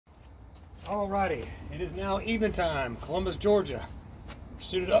Alrighty, it is now evening time, Columbus, Georgia.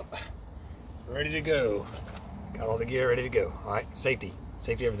 Suited up, ready to go. Got all the gear ready to go. All right, safety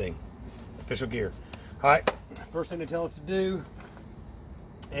everything. Official gear. All right, first thing they tell us to do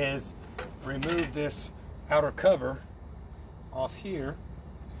is remove this outer cover off here.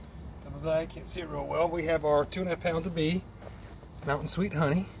 I can't see it real well. We have our 2.5 pounds of bee, Mountain Sweet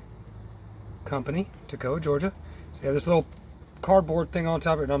Honey Company, Toccoa, Georgia. So you have this little cardboard thing on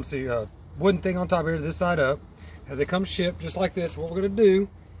top of it, and I'm wooden thing on top here, this side up. As they come shipped, just like this, what we're going to do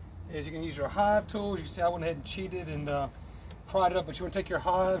is you can use your hive tools. You see I went ahead and cheated and pried it up, but you want to take your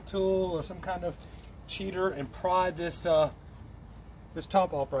hive tool or some kind of cheater and pry this this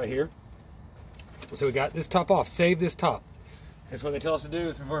top off right here. So we got this top off. Save this top. That's what they tell us to do.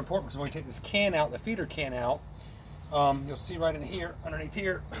 It's very important because when we take this can out, the feeder can out, you'll see right in here, underneath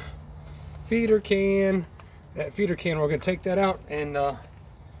here, feeder can. That feeder can, we're going to take that out, and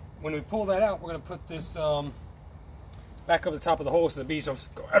when we pull that out, we're going to put this back over the top of the hole so the bees don't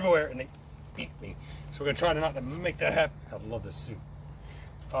go everywhere and they eat me. So we're going to try not to make that happen. I love this suit.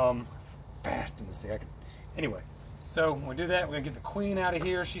 Fast in this thing. Anyway, so when we do that, we're going to get the queen out of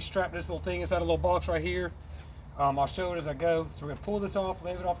here. She's strapped this little thing inside a little box right here. I'll show it as I go. So we're going to pull this off,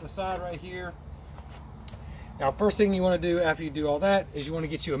 leave it off the side right here. Now, first thing you want to do after you do all that is you want to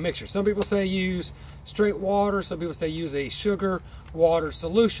get you a mixture. Some people say use straight water. Some people say use a sugar water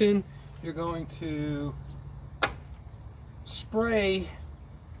solution. You're going to spray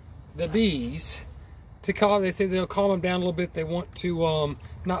the bees to calm. They say they'll calm them down a little bit. They want to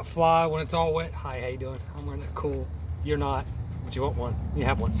not fly when it's all wet. Hi, how you doing? I'm wearing that cool. You're not, but you want one. You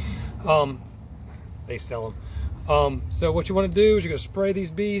have one. They sell them. So what you want to do is you're going to spray these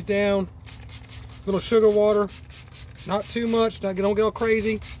bees down. Little sugar water, not too much, don't get all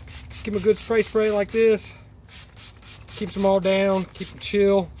crazy. Give them a good spray like this. Keeps them all down, keep them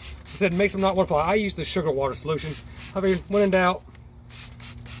chill. I said, makes them not want to fly. I use the sugar water solution. I mean, when in doubt,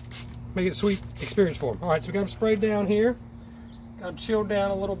 make it a sweet experience for them. All right, so we got them sprayed down here. Got them chilled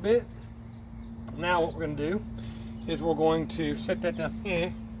down a little bit. Now what we're going to do is we're going to set that down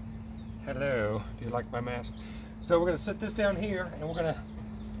here. Hello, do you like my mask? So we're going to set this down here, and we're going to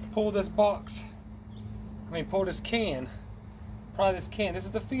pull this box. Pull this can, pry this can. This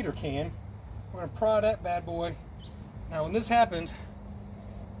is the feeder can. We're gonna pry that bad boy. Now when this happens,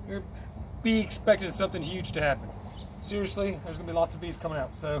 you're be expecting something huge to happen. Seriously, there's gonna be lots of bees coming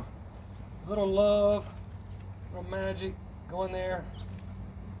out. So a little love, a little magic, go in there.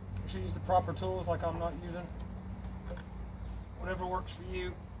 Make sure you use the proper tools like I'm not using. Whatever works for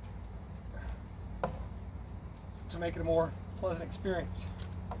you to make it a more pleasant experience.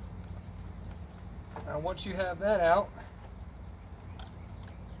 Now once you have that out,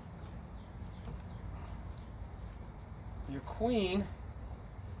 your queen,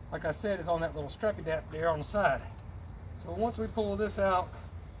 like I said, is on that little strappy dap there on the side. So once we pull this out,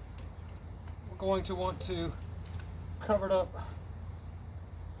 we're going to want to cover it up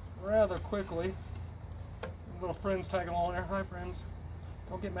rather quickly. Little friends tagging along there. Hi friends.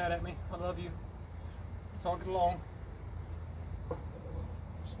 Don't get mad at me. I love you. Let's all get along.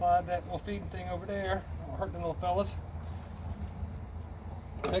 Slide that little feeding thing over there. Don't hurt them little fellas.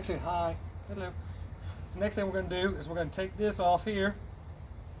 Actually, hi. Hello. So next thing we're going to do is we're going to take this off here.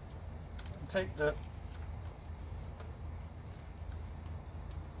 And take the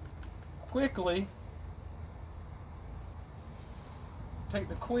quickly take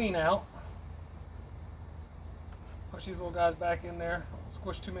the queen out. Push these little guys back in there. Don't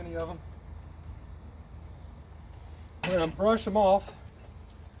squish too many of them. We're going to brush them off.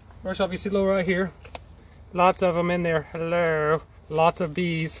 Brush off, you see little right here. Lots of them in there. Hello. Lots of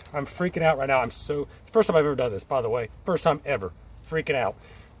bees. I'm freaking out right now. It's the first time I've ever done this, by the way. First time ever. Freaking out.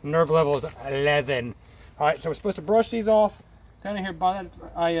 Nerve level is 11. All right, so we're supposed to brush these off. Down in here by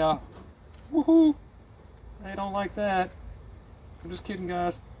that, woohoo. They don't like that. I'm just kidding,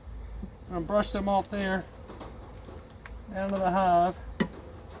 guys. I'm gonna brush them off there. Down to the hive.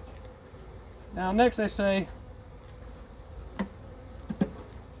 Now next they say,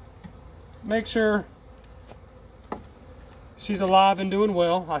 make sure she's alive and doing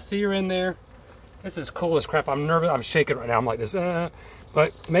well. I see her in there. This is cool as crap. I'm nervous. I'm shaking right now. I'm like this.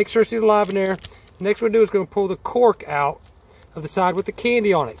 But make sure she's alive in there. Next we're going to do is going to pull the cork out of the side with the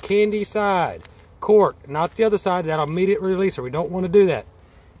candy on it. Candy side. Cork. Not the other side. That'll immediately release her. We don't want to do that.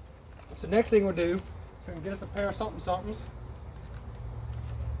 So next thing we'll do is we're going to get us a pair of somethings.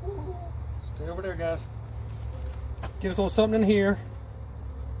 Stay over there, guys. Get us a little something in here.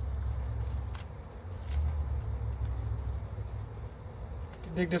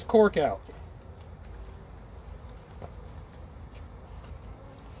 Dig this cork out.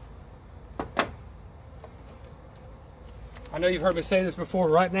 I know you've heard me say this before,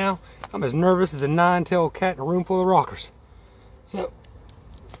 but right now, I'm as nervous as a nine-tailed cat in a room full of rockers. So,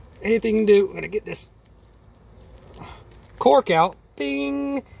 anything you can do, I'm gonna get this cork out,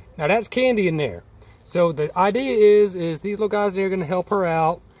 bing. Now that's candy in there. So the idea is these little guys in there are gonna help her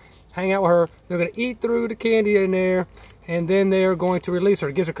out, hang out with her. They're gonna eat through the candy in there, and then they're going to release her.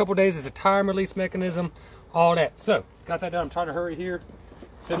 It gives her a couple days. It's a time release mechanism, all that. So, got that done. I'm trying to hurry here.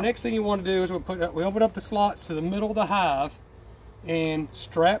 So next thing you want to do is we open up the slots to the middle of the hive and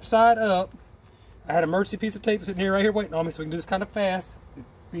strap side up. I had an emergency piece of tape sitting here right here waiting on me, so we can do this kind of fast.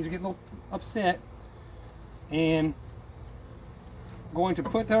 These are getting a little upset. And I'm going to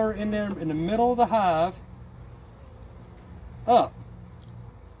put her in there in the middle of the hive, up.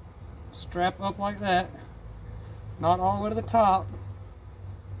 Strap up like that. Not all the way to the top.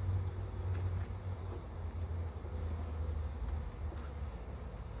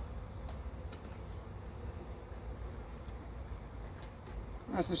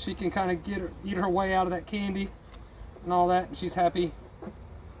 So she can kind of eat her way out of that candy and all that, and she's happy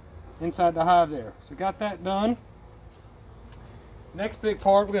inside the hive there. So we got that done. Next big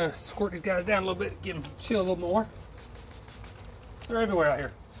part, we're gonna squirt these guys down a little bit, get them chill a little more. They're everywhere out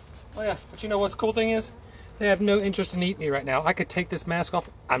here. Oh yeah, but you know what the cool thing is? They have no interest in eating me right now. I could take this mask off.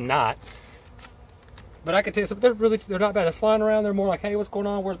 I'm not. But I could take some. They're not bad. They're flying around. They're more like, hey, what's going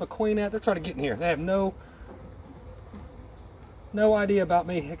on? Where's my queen at? They're trying to get in here. They have no idea about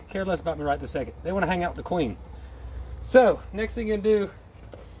me. They could care less about me right this second. They want to hang out with the queen. So, next thing you're going to do,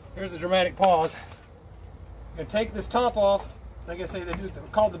 here's the dramatic pause. You're going to take this top off. Like I say, they're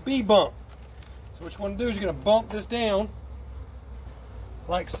called the bee bump. So what you want to do is you're going to bump this down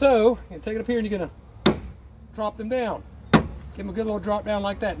like so. And take it up here and you're going to drop them down. Give them a good little drop down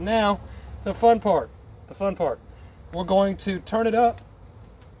like that. Now, the fun part. We're going to turn it up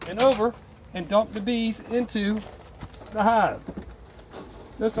and over and dump the bees into the hive.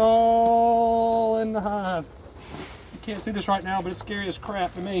 Just all in the hive. You can't see this right now, but it's scary as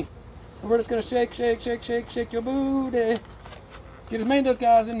crap to me. And we're just gonna shake your booty. Get as many of those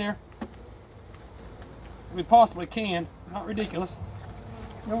guys in there as we possibly can. Not ridiculous.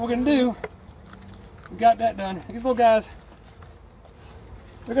 And what we're gonna do, we got that done. These little guys,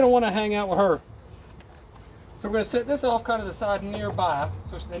 they're gonna want to hang out with her. So we're gonna set this off kind of the side nearby,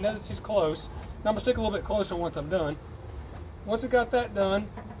 so they know that she's close. Now I'm gonna stick a little bit closer once I'm done. Once we got that done,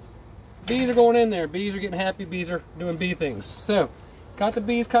 bees are going in there. Bees are getting happy. Bees are doing bee things. So, got the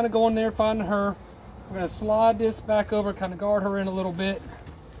bees kind of going there, finding her. We're going to slide this back over, kind of guard her in a little bit.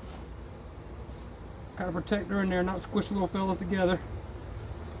 Kind of protect her in there, not squish the little fellas together.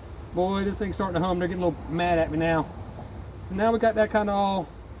 Boy, this thing's starting to hum. They're getting a little mad at me now. So now we got that kind of all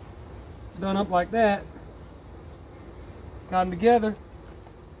done up like that. Got them together.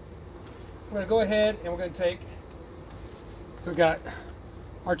 We're going to go ahead and we're going to take. So we got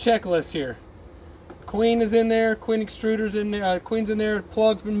our checklist here. Queen is in there, queen extruder's in there, queen's in there,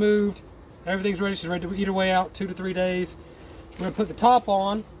 plug's been moved, everything's ready, she's ready to eat her way out, 2 to 3 days. We're gonna put the top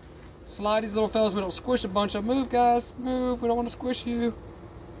on, slide these little fellas, we don't squish a bunch of them. Move guys, move, we don't want to squish you.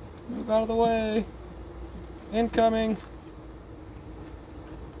 Move out of the way. Incoming.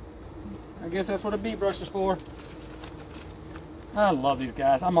 I guess that's what a bee brush is for. I love these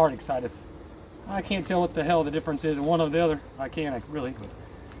guys, I'm already excited. I can't tell what the hell the difference is in one or the other. I can't really.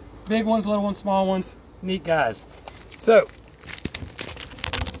 Big ones, little ones, small ones, neat guys. So,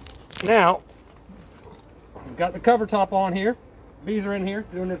 now, we've got the cover top on here. Bees are in here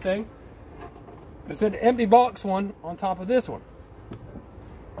doing their thing. I set the empty box one on top of this one.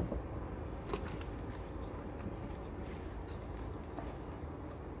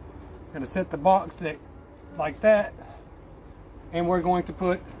 Gonna set the box like that, and we're going to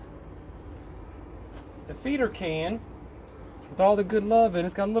put the feeder can with all the good love in it.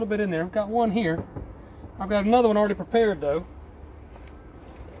 It's got a little bit in there. I've got one here. I've got another one already prepared though.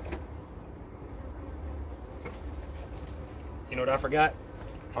 You know what I forgot?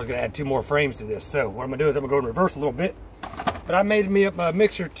 I was gonna add 2 more frames to this. So what I'm gonna do is I'm gonna go in reverse a little bit. But I made me up a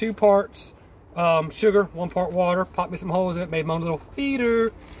mixture, 2 parts sugar, 1 part water, popped me some holes in it, made my own little feeder.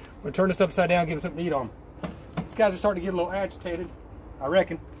 I'm gonna turn this upside down, give it something to eat on. These guys are starting to get a little agitated, I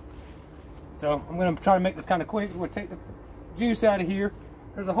reckon. So I'm going to try to make this kind of quick. We're going to take the juice out of here.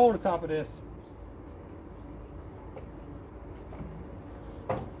 There's a hole at the top of this.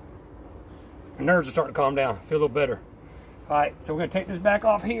 My nerves are starting to calm down. I feel a little better. All right, so we're going to take this back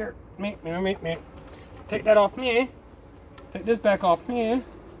off here. Take that off me. Take this back off me. I'm going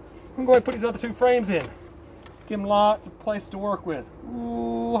to go ahead and put these other 2 frames in. Give them lots of places to work with.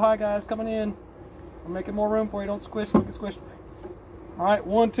 Ooh, hi guys, coming in. I'm making more room for you. Don't squish, don't get squished. All right,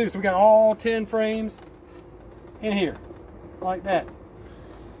 1, 2. So we got all 10 frames in here. like that.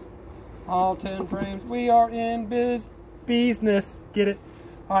 All 10 frames. We are in business. Get it?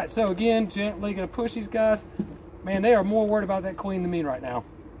 All right, so again, gently gonna push these guys. Man, they are more worried about that queen than me right now.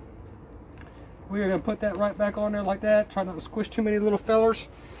 We are gonna put that right back on there like that. Try not to squish too many little fellers.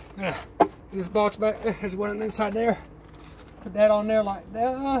 Get this box back. There's one on the inside there. Put that on there like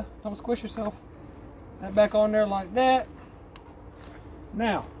that. Don't squish yourself. That back on there like that.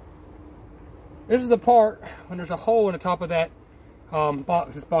 Now, this is the part when there's a hole in the top of that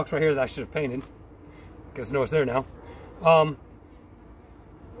box. This box right here that I should have painted. Because I know it's there now.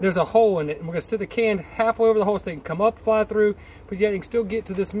 There's a hole in it, and we're going to set the can halfway over the hole so they can come up, fly through, but yet you can still get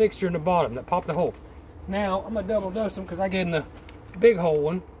to this mixture in the bottom that popped the hole. Now, I'm going to double dose them because I gave them the big hole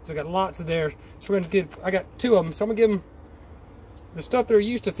one, so I got lots of there. So we're going to get, I got 2 of them, so I'm going to give them the stuff they're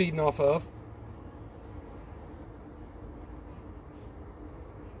used to feeding off of.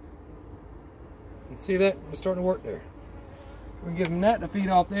 You see that? It's starting to work there. We're going to give them that to feed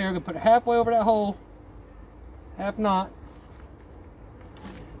off there. We're going to put it halfway over that hole, half not.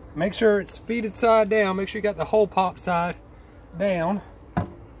 Make sure it's feeded side down. Make sure you got the hole pop side down. Give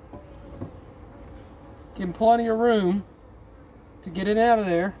them plenty of room to get it out of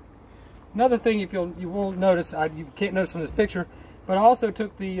there. Another thing, if you will notice, you can't notice from this picture, but I also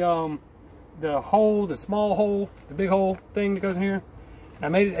took the hole, the small hole, the big hole thing that goes in here.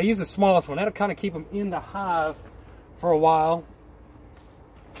 I used the smallest one. That'll kind of keep them in the hive for a while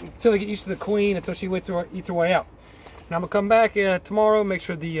until they get used to the queen, until she eats her way out. Now I'm gonna come back tomorrow, make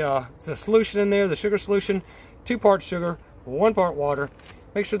sure the solution in there, the sugar solution, 2 parts sugar, 1 part water.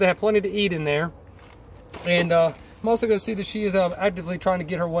 Make sure they have plenty to eat in there. And I'm also gonna see that she is actively trying to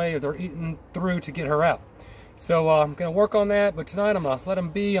get her way, or they're eating through to get her out. So I'm gonna work on that, but tonight I'm gonna let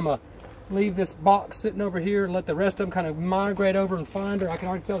them be. I'm gonna leave this box sitting over here and let the rest of them kind of migrate over and find her. I can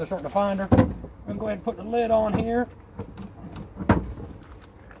already tell they're starting to find her. I'm gonna go ahead and put the lid on here.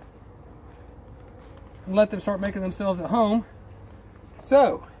 And let them start making themselves at home.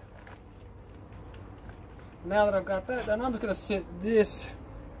 So, now that I've got that done, I'm just going to sit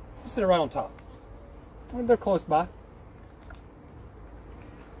it right on top. They're close by.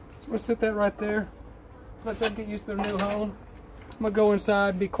 So we'll sit that right there. Let them get used to their new home. I'm going to go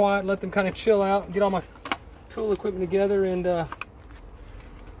inside, be quiet, let them kind of chill out, get all my tool equipment together, and I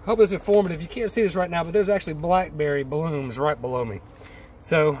hope it's informative. You can't see this right now, but there's actually blackberry blooms right below me.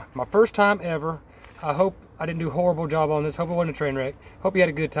 So, my first time ever. I hope I didn't do a horrible job on this. Hope it wasn't a train wreck. Hope you had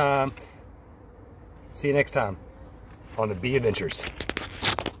a good time. See you next time on the Bee Adventures.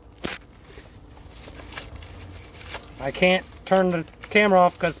 I can't turn the camera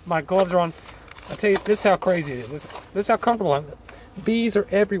off because my gloves are on. I'll tell you, this is how crazy it is. This is how comfortable I am. Bees are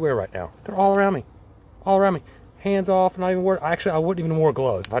everywhere right now. They're all around me. All around me. Hands off, not even wear. Actually, I wouldn't even wear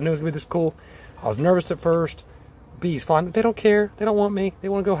gloves. If I knew it was going to be this cool, I was nervous at first. Bees fine. They don't care. They don't want me. They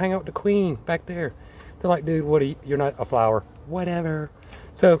want to go hang out with the queen back there. They're like, dude, what are you? You're not a flower. Whatever.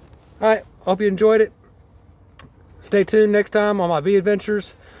 So, all right. Hope you enjoyed it. Stay tuned next time on my Bee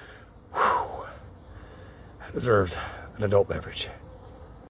Adventures. Whew. That deserves an adult beverage.